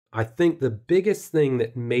I think the biggest thing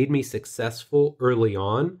that made me successful early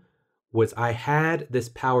on was I had this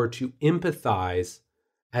power to empathize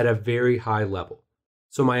at a very high level.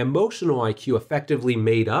 So my emotional IQ effectively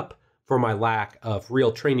made up for my lack of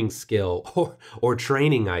real training skill or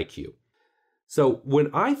training IQ. So when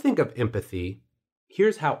I think of empathy,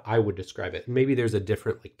 here's how I would describe it. Maybe there's a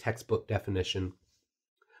different textbook definition.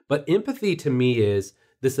 But empathy to me is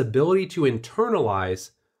this ability to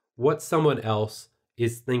internalize what someone else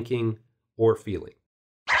is thinking or feeling.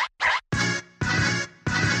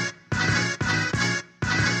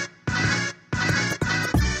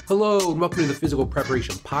 Hello, and welcome to the Physical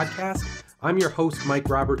Preparation Podcast. I'm your host, Mike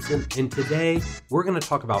Robertson, and today we're going to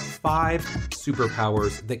talk about 5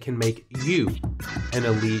 superpowers that can make you an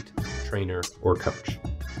elite trainer or coach.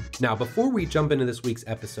 Now, before we jump into this week's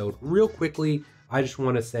episode, real quickly, I just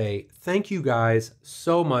want to say thank you guys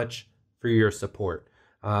so much for your support.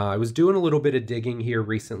 I was doing a little bit of digging here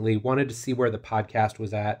recently, wanted to see where the podcast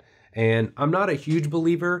was at, and I'm not a huge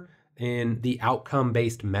believer in the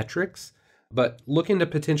outcome-based metrics, but looking to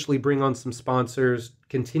potentially bring on some sponsors,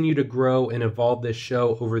 continue to grow and evolve this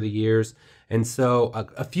show over the years. And so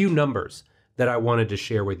a few numbers that I wanted to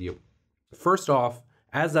share with you. First off,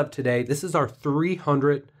 as of today, this is our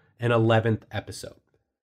 311th episode.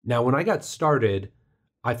 Now, when I got started,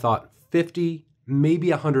 I thought 50,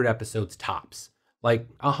 maybe 100 episodes tops.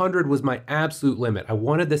 100 was my absolute limit. I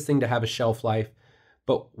wanted this thing to have a shelf life.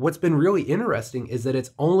 But what's been really interesting is that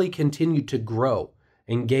it's only continued to grow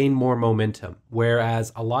and gain more momentum.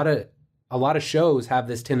 Whereas a lot of shows have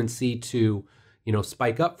this tendency to,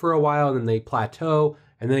 spike up for a while and then they plateau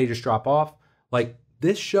and then they just drop off.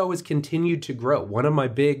 This show has continued to grow. One of my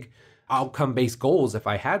big outcome-based goals, if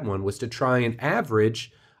I had one, was to try and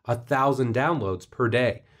average 1,000 downloads per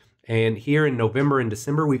day. And here in November and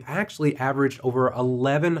December, we've actually averaged over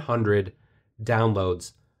 1,100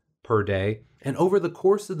 downloads per day. And over the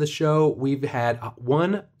course of the show, we've had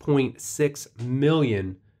 1.6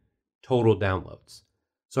 million total downloads.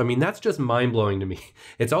 So, that's just mind-blowing to me.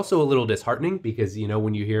 It's also a little disheartening because,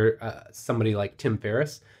 when you hear somebody like Tim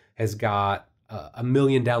Ferriss has got 1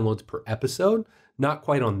 million downloads per episode, not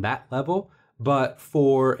quite on that level, but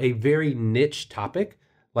for a very niche topic,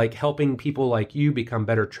 like helping people like you become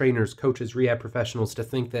better trainers, coaches, rehab professionals, to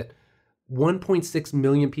think that 1.6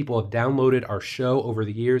 million people have downloaded our show over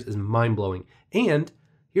the years is mind-blowing. And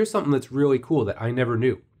here's something that's really cool that I never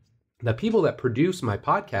knew. The people that produce my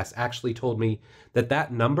podcast actually told me that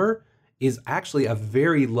that number is actually a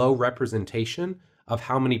very low representation of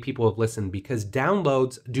how many people have listened, because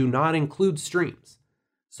downloads do not include streams.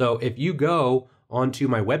 So if you go onto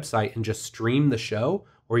my website and just stream the show,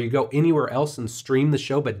 or you go anywhere else and stream the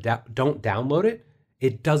show but don't download it,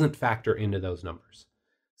 it doesn't factor into those numbers.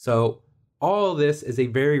 So all of this is a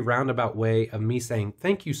very roundabout way of me saying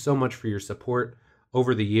thank you so much for your support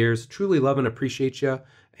over the years. Truly love and appreciate you.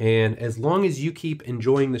 And as long as you keep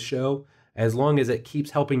enjoying the show, as long as it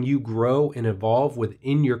keeps helping you grow and evolve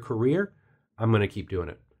within your career, I'm going to keep doing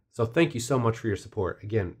it. So thank you so much for your support.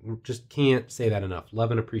 Again, just can't say that enough.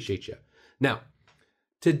 Love and appreciate you. Now,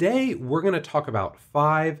 today we're going to talk about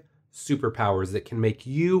 5 superpowers that can make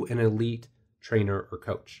you an elite trainer or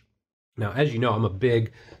coach. Now, as you know, I'm a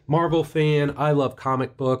big Marvel fan. I love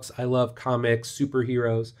comic books. I love comics,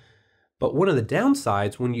 superheroes. But one of the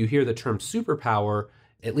downsides when you hear the term superpower,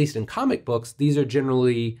 at least in comic books, these are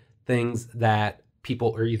generally things that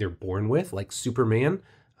people are either born with, like Superman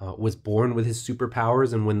was born with his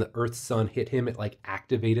superpowers, and when the Earth's sun hit him, it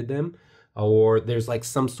activated them. Or there's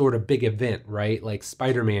some sort of big event, right? Like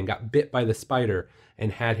Spiderman got bit by the spider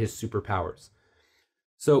and had his superpowers.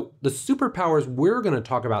 So the superpowers we're going to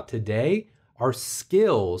talk about today are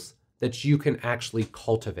skills that you can actually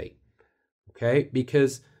cultivate, okay?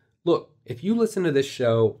 Because look, if you listen to this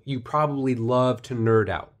show, you probably love to nerd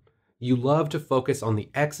out. You love to focus on the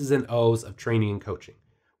X's and O's of training and coaching.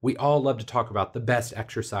 We all love to talk about the best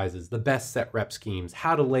exercises, the best set rep schemes,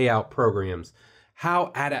 how to lay out programs,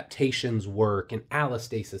 how adaptations work, and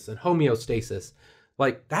allostasis and homeostasis.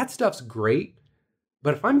 That stuff's great.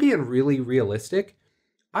 But if I'm being really realistic,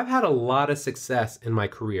 I've had a lot of success in my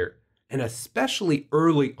career, and especially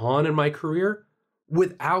early on in my career,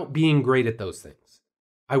 without being great at those things.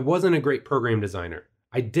 I wasn't a great program designer.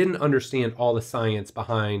 I didn't understand all the science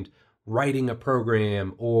behind writing a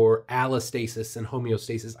program or allostasis and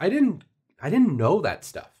homeostasis. I didn't know that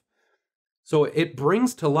stuff. So it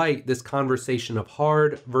brings to light this conversation of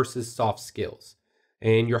hard versus soft skills.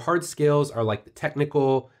 And your hard skills are the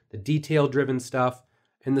technical, the detail-driven stuff.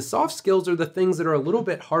 And the soft skills are the things that are a little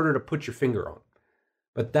bit harder to put your finger on.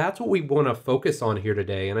 But that's what we want to focus on here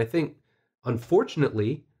today. And I think,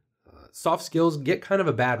 unfortunately, soft skills get kind of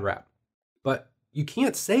a bad rap, but you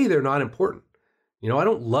can't say they're not important. I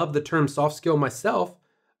don't love the term soft skill myself,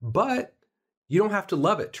 but you don't have to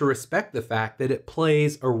love it to respect the fact that it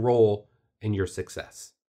plays a role in your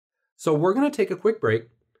success. So we're going to take a quick break,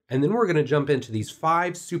 and then we're going to jump into these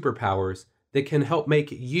 5 superpowers that can help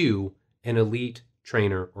make you an elite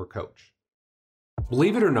trainer or coach.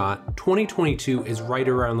 Believe it or not, 2022 is right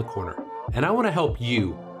around the corner, and I want to help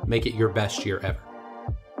you make it your best year ever.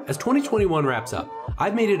 As 2021 wraps up,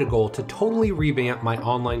 I've made it a goal to totally revamp my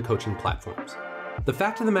online coaching platforms. The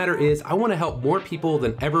fact of the matter is, I want to help more people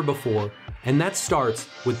than ever before, and that starts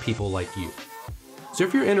with people like you. So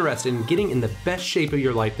if you're interested in getting in the best shape of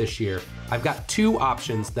your life this year, I've got 2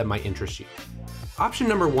 options that might interest you. Option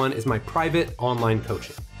number 1 is my private online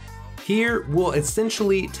coaching. Here, we'll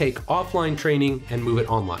essentially take offline training and move it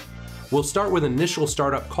online. We'll start with an initial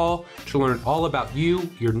startup call to learn all about you,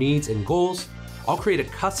 your needs and goals. I'll create a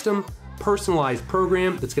custom, personalized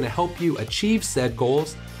program that's going to help you achieve said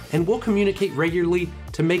goals, and we'll communicate regularly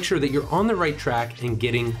to make sure that you're on the right track and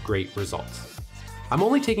getting great results. I'm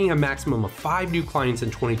only taking a maximum of 5 new clients in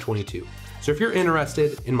 2022. So if you're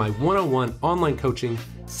interested in my one-on-one online coaching,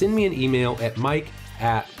 send me an email at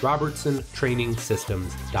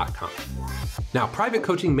mike@robertsontrainingsystems.com. Now, private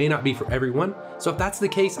coaching may not be for everyone, so if that's the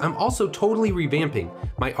case, I'm also totally revamping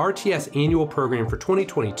my RTS annual program for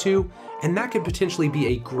 2022, and that could potentially be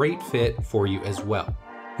a great fit for you as well.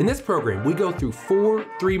 In this program, we go through 4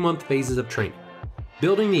 3-month phases of training: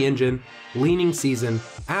 building the engine, leaning season,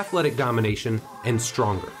 athletic domination, and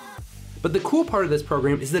stronger. But the cool part of this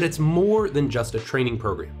program is that it's more than just a training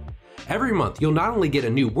program. Every month, you'll not only get a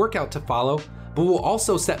new workout to follow, but we'll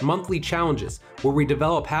also set monthly challenges where we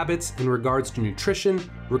develop habits in regards to nutrition,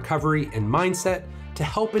 recovery, and mindset to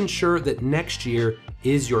help ensure that next year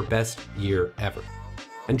is your best year ever.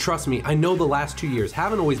 And trust me, I know the last 2 years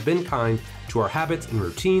haven't always been kind to our habits and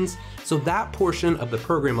routines, so that portion of the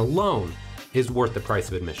program alone is worth the price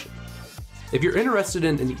of admission. If you're interested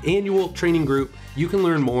in the annual training group, you can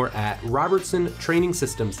learn more at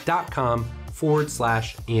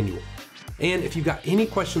robertsontrainingsystems.com/annual. And if you've got any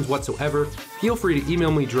questions whatsoever, feel free to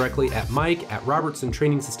email me directly at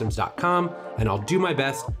mike@robertsontrainingsystems.com, and I'll do my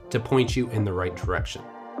best to point you in the right direction.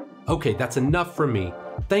 Okay, that's enough from me.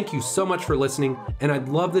 Thank you so much for listening, and I'd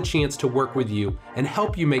love the chance to work with you and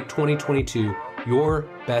help you make 2022 your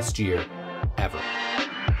best year ever.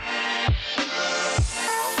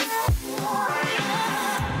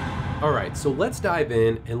 All right, so let's dive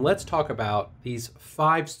in and let's talk about these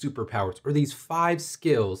 5 superpowers, or these 5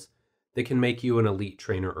 skills that can make you an elite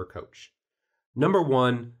trainer or coach. Number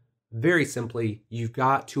 1, very simply, you've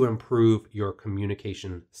got to improve your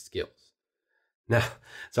communication skills. Now,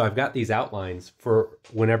 so I've got these outlines for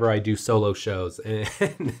whenever I do solo shows,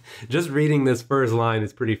 and just reading this first line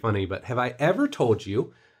is pretty funny, but have I ever told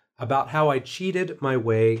you about how I cheated my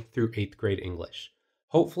way through 8th grade English?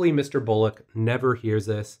 Hopefully Mr. Bullock never hears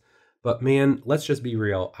this, but man, let's just be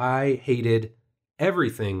real. I hated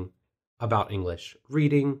everything about English.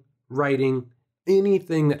 Reading, writing,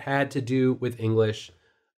 anything that had to do with English,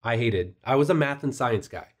 I hated. I was a math and science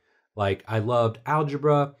guy. Like, I loved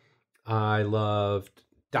algebra. I loved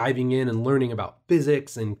diving in and learning about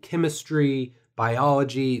physics and chemistry,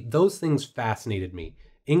 biology. Those things fascinated me.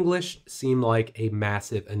 English seemed like a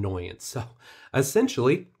massive annoyance. So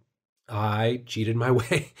essentially, I cheated my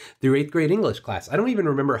way through 8th grade English class. I don't even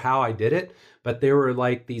remember how I did it, but there were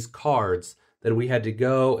like these cards that we had to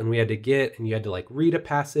go and we had to get, and you had to like read a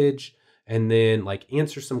passage and then like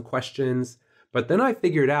answer some questions. But then I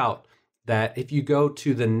figured out that if you go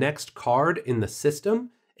to the next card in the system,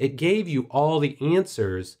 it gave you all the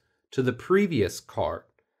answers to the previous card.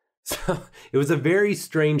 So it was a very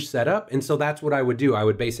strange setup. And so that's what I would do. I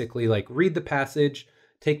would basically like read the passage,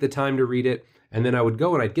 take the time to read it, and then I would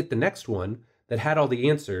go and I'd get the next one that had all the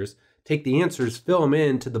answers, take the answers, fill them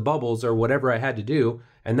into the bubbles or whatever I had to do.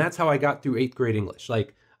 And that's how I got through 8th grade English.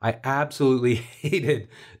 Like, I absolutely hated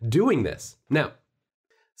doing this. Now,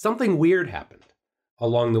 something weird happened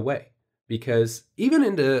along the way, because even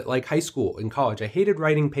into like high school and college, I hated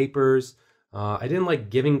writing papers. I didn't like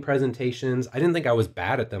giving presentations. I didn't think I was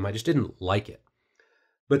bad at them. I just didn't like it.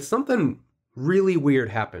 But something really weird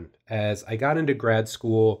happened as I got into grad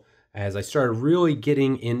school, as I started really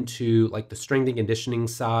getting into like the strength and conditioning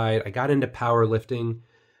side. I got into powerlifting,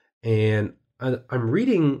 and I'm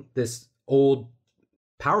reading this old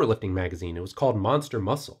powerlifting magazine. It was called Monster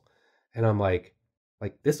Muscle. And I'm like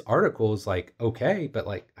this article is like, okay, but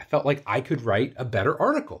like, I felt like I could write a better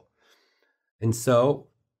article. And so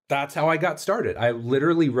that's how I got started. I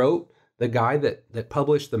literally wrote the guy that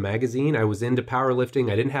published the magazine. I was into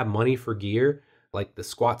powerlifting. I didn't have money for gear. like the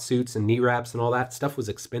squat suits and knee wraps and all that stuff was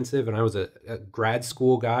expensive. And I was a grad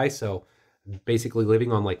school guy. So basically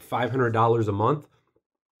living on like $500 a month.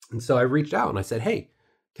 And so I reached out and I said, hey,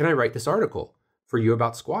 can I write this article for you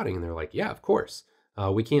about squatting? And they're like, yeah, of course.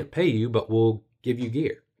 We can't pay you, but we'll give you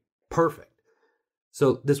gear. Perfect.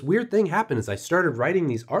 So this weird thing happened as I started writing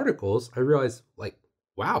these articles. I realized like,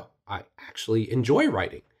 wow, I actually enjoy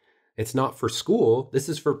writing. It's not for school. This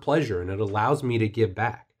is for pleasure, and it allows me to give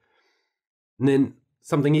back. And then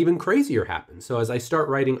something even crazier happened. So as I start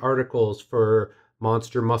writing articles for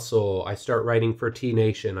Monster Muscle, I start writing for T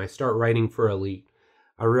Nation, I start writing for Elite,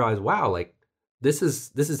 I realize, wow, like this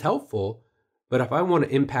is helpful. But if I want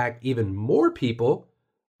to impact even more people,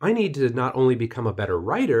 I need to not only become a better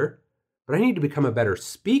writer, but I need to become a better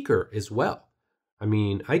speaker as well. I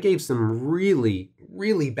mean, I gave some really,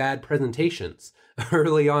 really bad presentations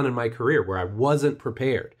early on in my career where I wasn't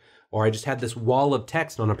prepared, or I just had this wall of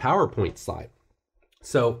text on a PowerPoint slide.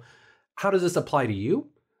 So how does this apply to you?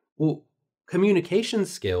 Well, communication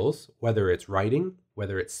skills, whether it's writing,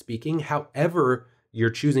 whether it's speaking, however you're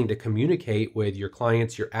choosing to communicate with your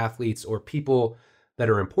clients, your athletes, or people that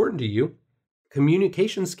are important to you,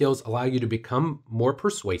 communication skills allow you to become more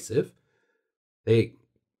persuasive.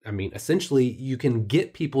 Essentially, you can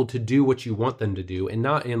get people to do what you want them to do, and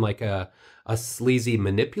not in like a sleazy,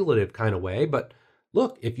 manipulative kind of way. But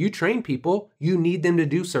look, if you train people, you need them to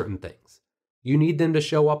do certain things. You need them to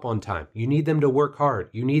show up on time. You need them to work hard.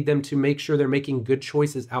 You need them to make sure they're making good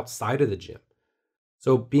choices outside of the gym.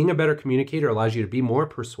 So being a better communicator allows you to be more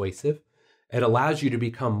persuasive. It allows you to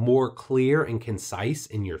become more clear and concise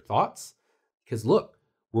in your thoughts. Because look,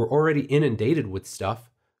 we're already inundated with stuff.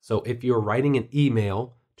 So if you're writing an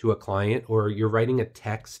email to a client, or you're writing a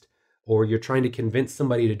text, or you're trying to convince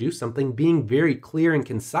somebody to do something, being very clear and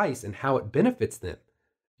concise in how it benefits them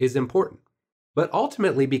is important. But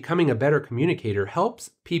ultimately, becoming a better communicator helps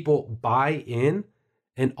people buy in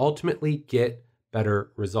and ultimately get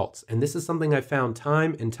better results. And this is something I've found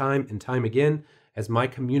time and time and time again. As my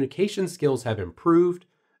communication skills have improved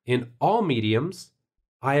in all mediums,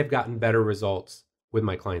 I have gotten better results with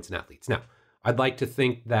my clients and athletes. Now, I'd like to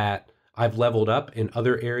think that I've leveled up in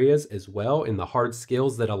other areas as well, in the hard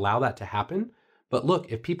skills that allow that to happen. But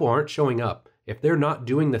look, if people aren't showing up, if they're not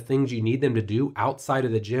doing the things you need them to do outside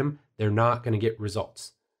of the gym, they're not going to get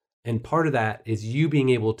results. And part of that is you being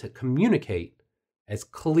able to communicate as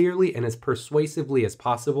clearly and as persuasively as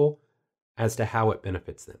possible as to how it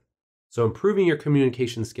benefits them. So improving your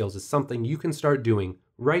communication skills is something you can start doing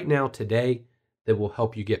right now today that will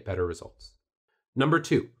help you get better results. Number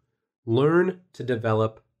 2, learn to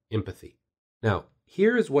develop empathy. Now,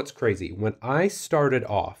 here is what's crazy. When I started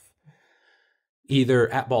off,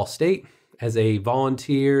 either at Ball State as a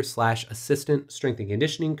volunteer/assistant strength and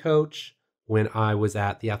conditioning coach, when I was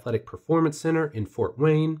at the Athletic Performance Center in Fort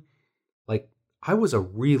Wayne, like I was a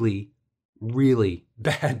really, really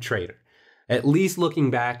bad trainer. At least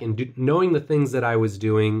looking back and knowing the things that I was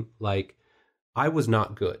doing, like I was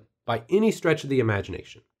not good by any stretch of the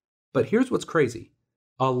imagination. But here's what's crazy.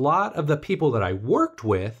 A lot of the people that I worked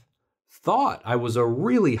with thought I was a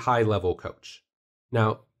really high-level coach.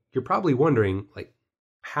 Now, you're probably wondering, like,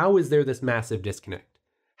 how is there this massive disconnect?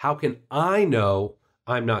 How can I know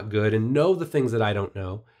I'm not good and know the things that I don't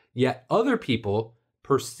know, yet other people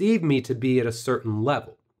perceive me to be at a certain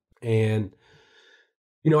level? And,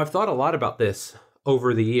 I've thought a lot about this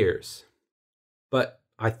over the years, but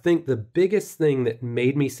I think the biggest thing that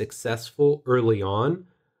made me successful early on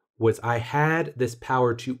was I had this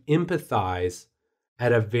power to empathize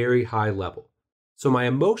at a very high level. So my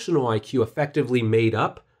emotional IQ effectively made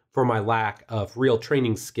up for my lack of real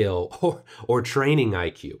training skill or training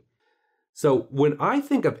IQ. So when I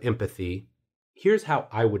think of empathy, here's how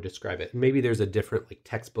I would describe it. Maybe there's a different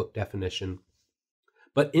textbook definition.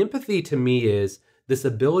 But empathy to me is this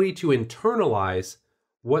ability to internalize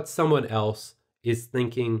what someone else is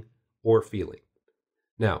thinking or feeling.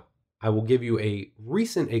 Now, I will give you a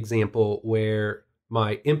recent example where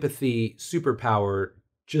my empathy superpower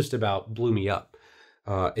just about blew me up.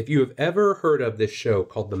 If you have ever heard of this show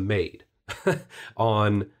called The Maid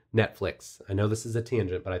on Netflix, I know this is a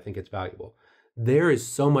tangent, but I think it's valuable. There is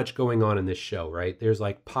so much going on in this show, right? There's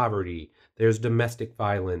poverty, there's domestic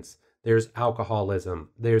violence, there's alcoholism,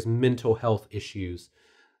 there's mental health issues.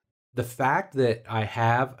 The fact that I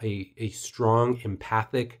have a strong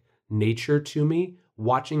empathic nature to me,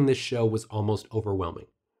 watching this show was almost overwhelming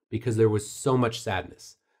because there was so much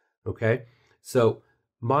sadness, okay? So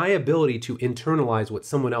my ability to internalize what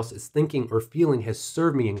someone else is thinking or feeling has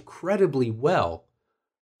served me incredibly well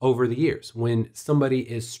over the years. When somebody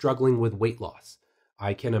is struggling with weight loss,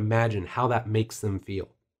 I can imagine how that makes them feel.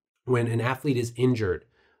 when an athlete is injured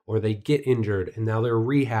or they get injured and now they're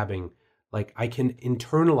rehabbing, like I can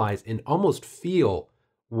internalize and almost feel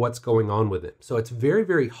what's going on with them. So it's very,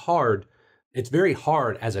 very hard. It's very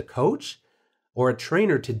hard as a coach or a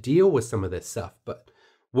trainer to deal with some of this stuff. But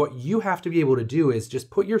what you have to be able to do is just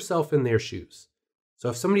put yourself in their shoes. So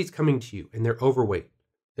if somebody's coming to you and they're overweight,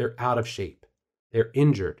 they're out of shape, they're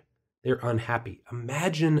injured, they're unhappy,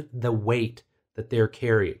 imagine the weight that they're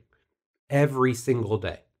carrying every single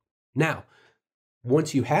day. Now,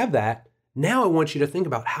 once you have that, now I want you to think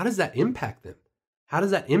about, how does that impact them? How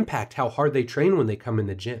does that impact how hard they train when they come in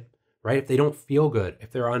the gym, right? If they don't feel good,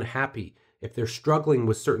 if they're unhappy, if they're struggling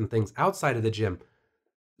with certain things outside of the gym,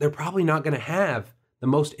 they're probably not going to have the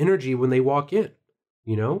most energy when they walk in,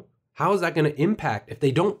 you know? How is that going to impact if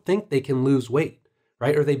they don't think they can lose weight,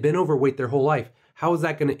 right? Or they've been overweight their whole life? How is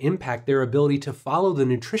that going to impact their ability to follow the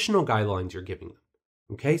nutritional guidelines you're giving them?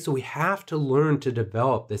 Okay, so we have to learn to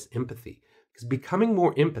develop this empathy, because becoming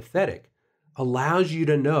more empathetic allows you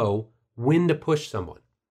to know when to push someone.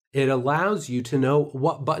 It allows you to know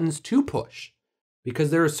what buttons to push,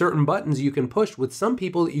 because there are certain buttons you can push with some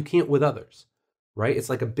people that you can't with others, right? It's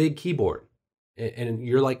like a big keyboard and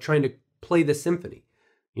you're like trying to play the symphony.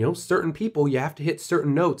 You know, certain people, you have to hit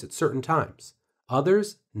certain notes at certain times.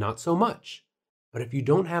 Others, not so much. But if you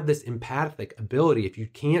don't have this empathic ability, if you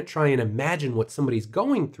can't try and imagine what somebody's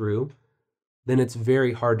going through, then it's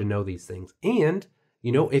very hard to know these things. And,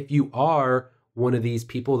 you know, if you are one of these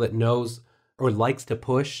people that knows or likes to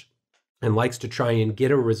push and likes to try and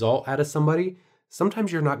get a result out of somebody,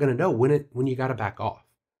 sometimes you're not going to know when you got to back off.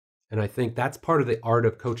 And I think that's part of the art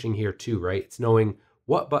of coaching here too, right? It's knowing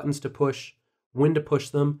what buttons to push, when to push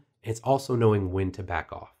them, and it's also knowing when to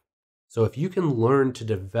back off. So if you can learn to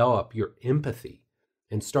develop your empathy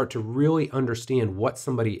and start to really understand what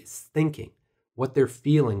somebody is thinking, what they're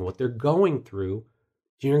feeling, what they're going through,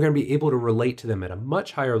 you're going to be able to relate to them at a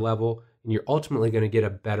much higher level, and you're ultimately going to get a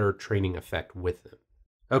better training effect with them.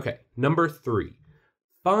 Okay, number 3,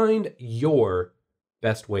 find your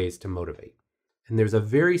best ways to motivate. And there's a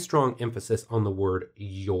very strong emphasis on the word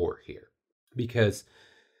your here, because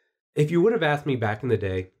if you would have asked me back in the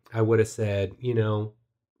day, I would have said, you know,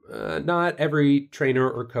 not every trainer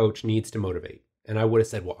or coach needs to motivate. And I would have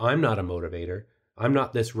said, well, I'm not a motivator. I'm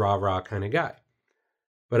not this rah-rah kind of guy.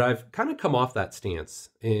 But I've kind of come off that stance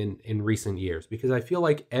in recent years, because I feel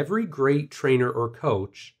like every great trainer or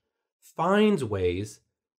coach finds ways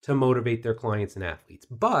to motivate their clients and athletes.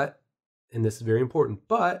 But, and this is very important,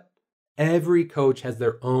 but every coach has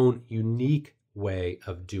their own unique way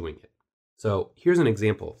of doing it. So here's an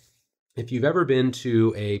example. If you've ever been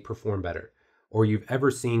to a Perform Better, or you've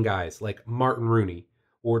ever seen guys like Martin Rooney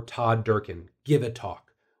or Todd Durkin give a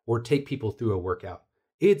talk or take people through a workout,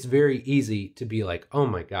 it's very easy to be like, oh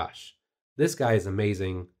my gosh, this guy is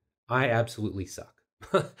amazing. I absolutely suck.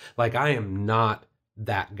 Like, I am not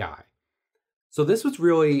that guy. So this was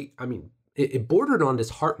really, it bordered on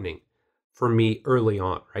disheartening for me early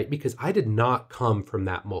on, right? Because I did not come from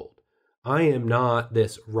that mold. I am not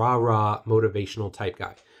this rah-rah motivational type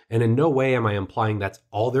guy. And in no way am I implying that's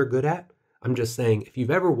all they're good at. I'm just saying, if you've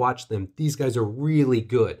ever watched them, these guys are really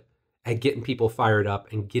good at getting people fired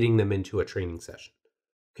up and getting them into a training session.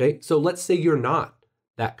 Okay, so let's say you're not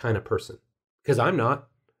that kind of person, because I'm not.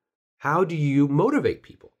 How do you motivate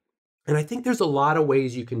people? And I think there's a lot of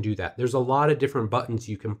ways you can do that. There's a lot of different buttons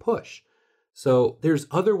you can push. So there's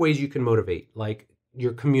other ways you can motivate, like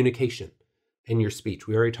your communication and your speech.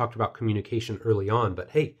 We already talked about communication early on, but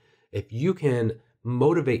hey, if you can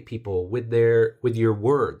motivate people with your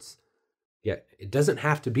words, yeah, it doesn't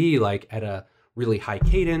have to be like at a really high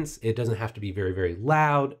cadence. It doesn't have to be very, very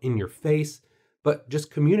loud in your face, but just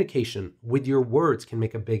communication with your words can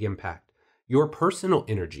make a big impact. Your personal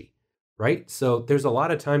energy, right? So there's a lot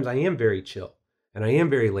of times I am very chill and I am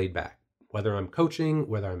very laid back, whether I'm coaching,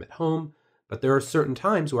 whether I'm at home, but there are certain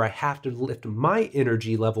times where I have to lift my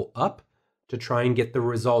energy level up to try and get the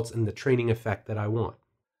results and the training effect that I want.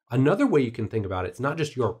 Another way you can think about it, it's not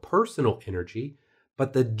just your personal energy,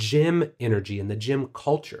 but the gym energy and the gym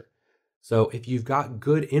culture. So if you've got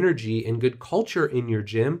good energy and good culture in your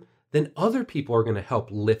gym, then other people are going to help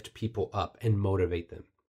lift people up and motivate them.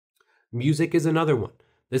 Music is another one.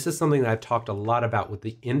 This is something that I've talked a lot about with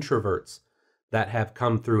the introverts that have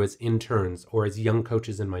come through as interns or as young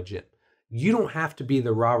coaches in my gym. You don't have to be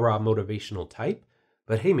the rah-rah motivational type,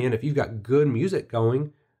 but hey man, if you've got good music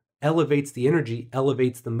going, elevates the energy,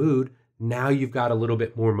 elevates the mood, now you've got a little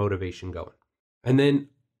bit more motivation going. And then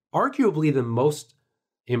arguably the most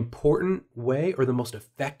important way or the most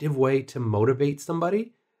effective way to motivate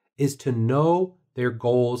somebody is to know their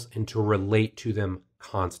goals and to relate to them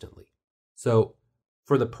constantly. So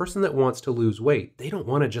For the person that wants to lose weight, they don't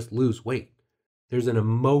want to just lose weight. There's an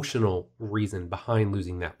emotional reason behind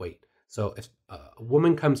losing that weight. So if a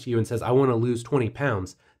woman comes to you and says, I want to lose 20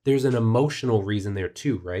 pounds, there's an emotional reason there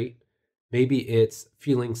too, right? Maybe it's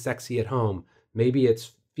feeling sexy at home. Maybe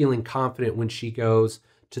it's feeling confident when she goes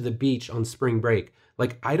to the beach on spring break.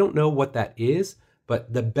 Like, I don't know what that is,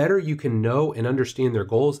 but the better you can know and understand their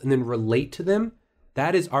goals and then relate to them,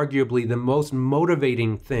 that is arguably the most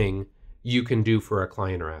motivating thing you can do for a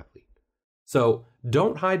client or athlete. So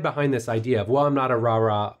don't hide behind this idea of, well, I'm not a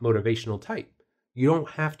rah-rah motivational type. You don't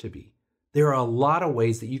have to be. There are a lot of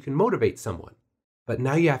ways that you can motivate someone. But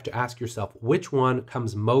now you have to ask yourself, which one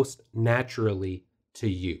comes most naturally to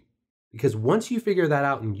you? Because once you figure that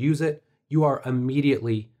out and use it, you are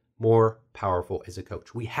immediately more powerful as a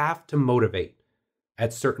coach. We have to motivate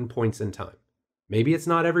at certain points in time. Maybe it's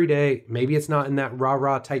not every day. Maybe it's not in that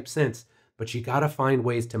rah-rah type sense, but you got to find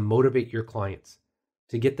ways to motivate your clients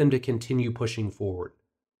to get them to continue pushing forward.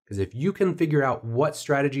 Because if you can figure out what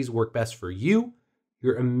strategies work best for you,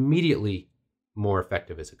 you're immediately more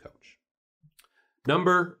effective as a coach.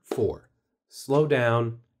 Number 4, slow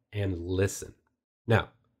down and listen. Now,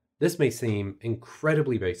 this may seem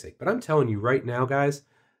incredibly basic, but I'm telling you right now, guys,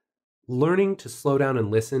 learning to slow down and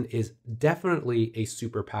listen is definitely a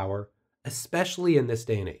superpower, especially in this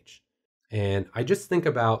day and age. And I just think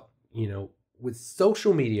about, with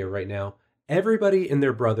social media right now, everybody and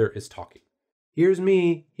their brother is talking. Here's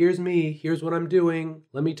me, here's what I'm doing.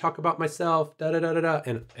 Let me talk about myself, da-da-da-da-da.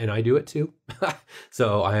 And I do it too.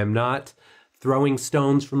 So I am not throwing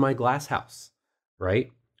stones from my glass house, right?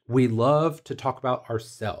 We love to talk about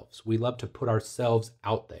ourselves. We love to put ourselves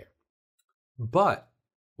out there. But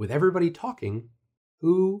with everybody talking,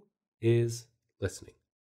 who is listening?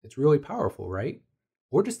 It's really powerful, right?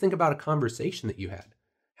 Or just think about a conversation that you had.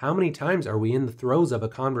 How many times are we in the throes of a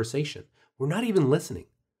conversation? We're not even listening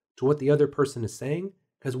to what the other person is saying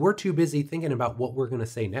because we're too busy thinking about what we're going to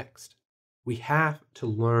say next. We have to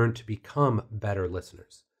learn to become better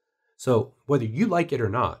listeners. So whether you like it or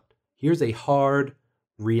not, here's a hard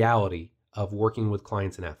reality of working with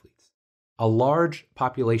clients and athletes. A large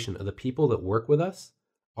population of the people that work with us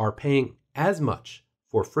are paying as much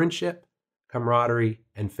for friendship, camaraderie,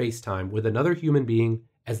 and FaceTime with another human being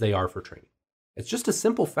as they are for training. It's just a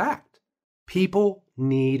simple fact. People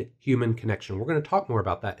need human connection. We're going to talk more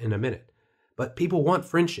about that in a minute. But people want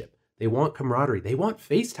friendship. They want camaraderie. They want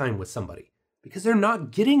FaceTime with somebody because they're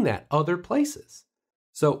not getting that other places.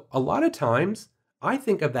 So a lot of times, I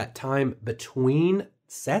think of that time between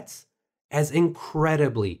sets as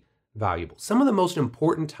incredibly valuable. Some of the most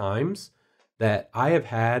important times that I have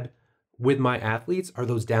had with my athletes are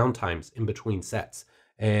those downtimes in between sets.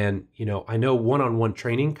 And, I know one-on-one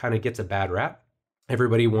training kind of gets a bad rap.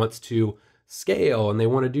 Everybody wants to scale and they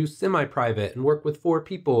want to do semi-private and work with 4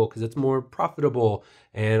 people because it's more profitable.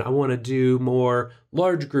 And I want to do more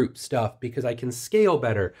large group stuff because I can scale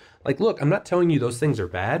better. Like, look, I'm not telling you those things are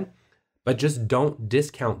bad, but just don't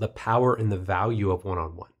discount the power and the value of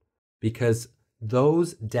one-on-one because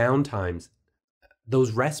those downtimes,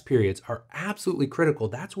 those rest periods are absolutely critical.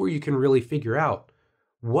 That's where you can really figure out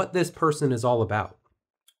what this person is all about.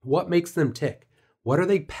 What makes them tick? What are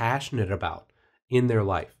they passionate about in their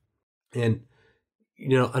life? And,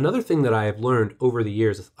 another thing that I have learned over the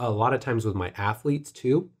years, a lot of times with my athletes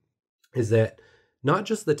too, is that not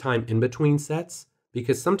just the time in between sets,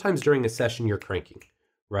 because sometimes during a session you're cranking,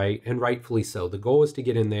 right? And rightfully so. The goal is to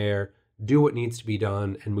get in there, do what needs to be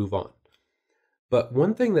done, and move on. But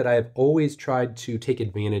one thing that I've always tried to take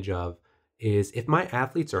advantage of is if my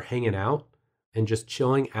athletes are hanging out and just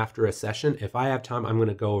chilling after a session, if I have time, I'm going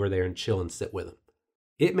to go over there and chill and sit with them.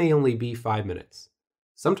 It may only be 5 minutes.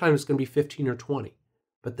 Sometimes it's going to be 15 or 20.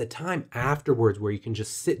 But the time afterwards where you can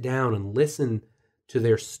just sit down and listen to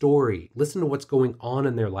their story, listen to what's going on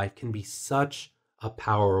in their life can be such a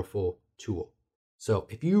powerful tool. So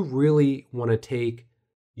if you really want to take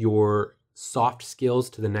your soft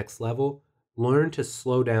skills to the next level, learn to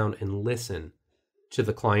slow down and listen to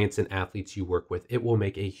the clients and athletes you work with. It will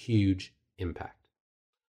make a huge impact.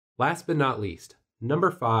 Last but not least,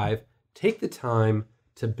 number 5, take the time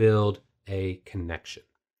to build a connection.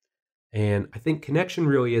 And I think connection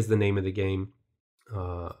really is the name of the game.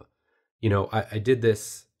 I did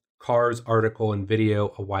this CARS article and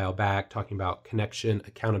video a while back talking about connection,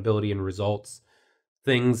 accountability, and results,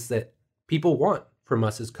 things that people want from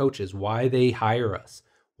us as coaches, why they hire us,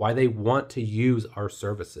 why they want to use our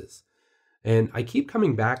services. And I keep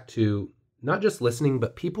coming back to not just listening,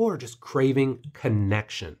 but people are just craving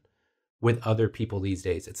connection with other people these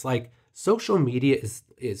days. It's like social media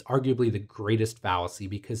is arguably the greatest fallacy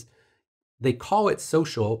because they call it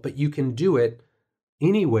social, but you can do it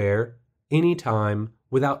anywhere, anytime,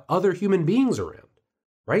 without other human beings around,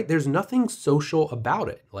 right? There's nothing social about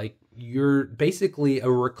it. Like, you're basically a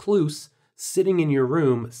recluse sitting in your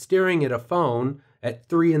room, staring at a phone at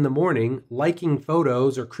 3 a.m, liking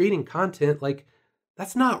photos or creating content. Like,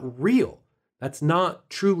 that's not real. That's not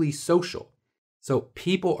truly social. So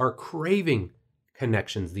people are craving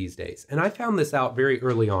connections these days. And I found this out very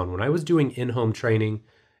early on when I was doing in-home training.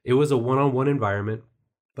 It was a one-on-one environment,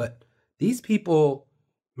 but these people,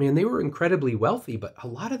 man, they were incredibly wealthy, but a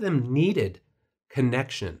lot of them needed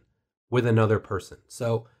connection with another person.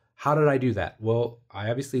 So how did I do that? Well, I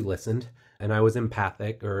obviously listened and I was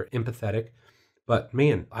empathic or empathetic, but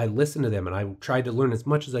man, I listened to them and I tried to learn as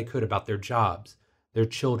much as I could about their jobs, their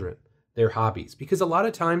children, their hobbies. Because a lot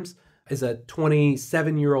of times as a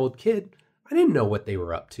 27-year-old kid, I didn't know what they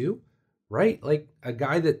were up to, right? Like a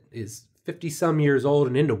guy that is 50 some years old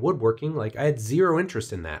and into woodworking, like I had zero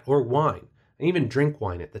interest in that, or wine. I didn't even drink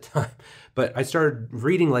wine at the time, but I started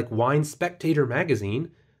reading like Wine Spectator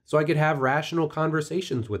magazine so I could have rational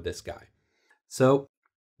conversations with this guy. So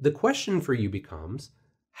the question for you becomes,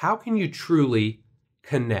 how can you truly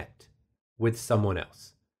connect with someone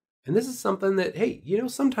else? And this is something that, hey,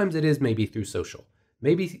 sometimes it is maybe through social.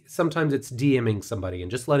 Maybe sometimes it's DMing somebody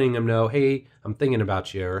and just letting them know, hey, I'm thinking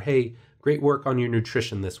about you, or hey, great work on your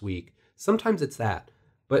nutrition this week. Sometimes it's that.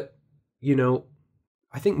 But,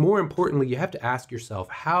 I think more importantly, you have to ask yourself,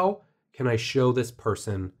 how can I show this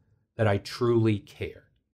person that I truly care?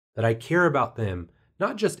 That I care about them,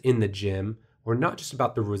 not just in the gym or not just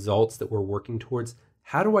about the results that we're working towards.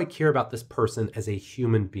 How do I care about this person as a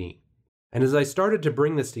human being? And as I started to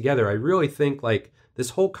bring this together, I really think like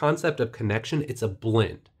this whole concept of connection, it's a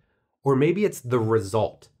blend, or maybe it's the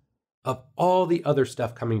result of all the other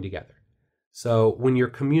stuff coming together. So when you're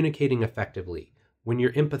communicating effectively, when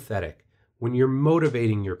you're empathetic, when you're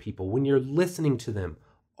motivating your people, when you're listening to them,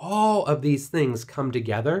 all of these things come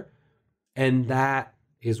together, and that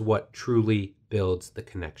is what truly builds the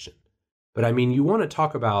connection. But I mean, you want to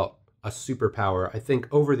talk about a superpower. I think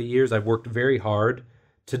over the years, I've worked very hard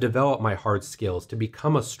to develop my hard skills, to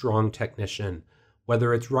become a strong technician,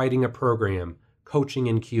 whether it's writing a program, coaching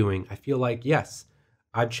and cueing. I feel like, yes,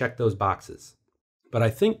 I've checked those boxes. But I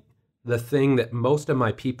think the thing that most of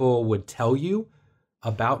my people would tell you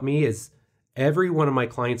about me is every one of my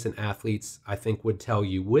clients and athletes, I think, would tell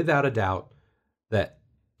you without a doubt that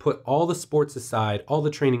put all the sports aside, all the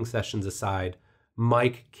training sessions aside,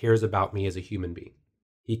 Mike cares about me as a human being.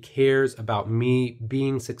 He cares about me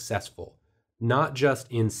being successful, not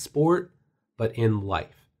just in sport, but in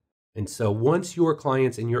life. And so once your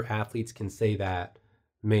clients and your athletes can say that,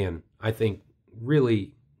 man, I think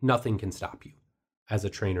really nothing can stop you as a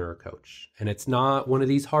trainer or coach. And it's not one of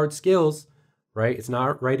these hard skills, right? It's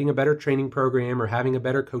not writing a better training program or having a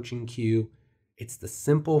better coaching cue. It's the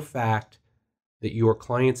simple fact that your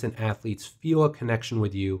clients and athletes feel a connection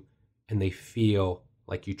with you and they feel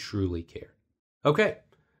like you truly care. Okay,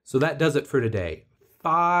 so that does it for today.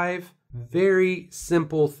 5 very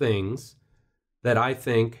simple things that I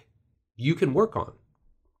think you can work on.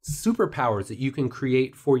 Superpowers that you can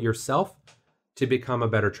create for yourself to become a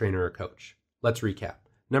better trainer or coach. Let's recap.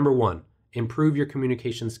 Number 1, improve your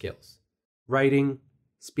communication skills. Writing,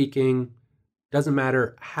 speaking, doesn't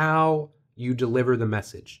matter how you deliver the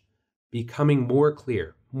message. Becoming more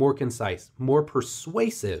clear, more concise, more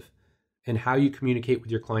persuasive in how you communicate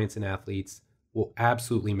with your clients and athletes will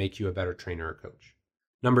absolutely make you a better trainer or coach.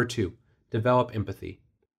 Number 2, develop empathy.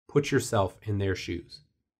 Put yourself in their shoes.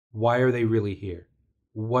 Why are they really here?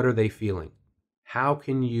 What are they feeling? How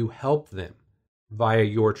can you help them via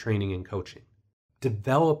your training and coaching?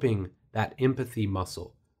 Developing that empathy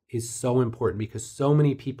muscle is so important because so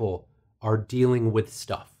many people are dealing with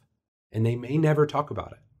stuff and they may never talk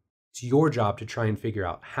about it. It's your job to try and figure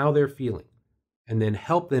out how they're feeling and then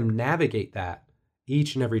help them navigate that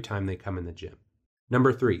each and every time they come in the gym.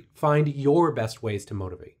 Number 3, find your best ways to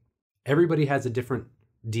motivate. Everybody has a different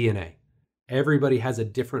DNA. Everybody has a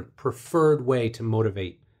different preferred way to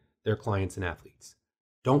motivate their clients and athletes.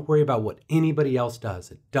 Don't worry about what anybody else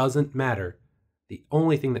does. It doesn't matter. The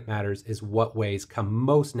only thing that matters is what ways come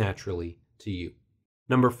most naturally to you.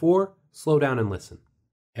 Number 4, slow down and listen.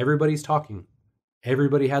 Everybody's talking.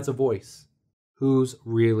 Everybody has a voice. Who's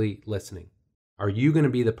really listening? Are you going to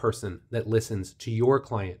be the person that listens to your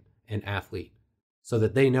client and athlete so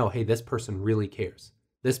that they know, hey, this person really cares.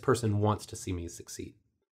 This person wants to see me succeed.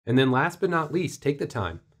 And then last but not least, take the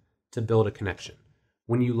time to build a connection.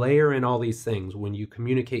 When you layer in all these things, when you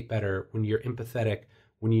communicate better, when you're empathetic,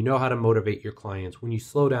 when you know how to motivate your clients, when you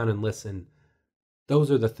slow down and listen,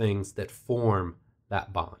 those are the things that form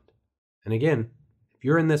that bond. And again, If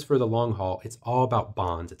you're in this for the long haul, it's all about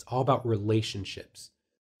bonds. It's all about relationships.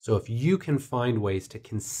 So if you can find ways to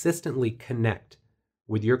consistently connect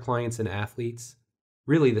with your clients and athletes,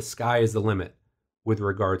 really the sky is the limit with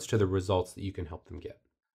regards to the results that you can help them get.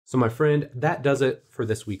 So my friend, that does it for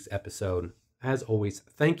this week's episode. As always,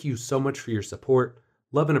 thank you so much for your support.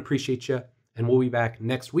 Love and appreciate you. And we'll be back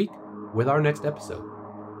next week with our next episode.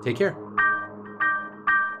 Take care.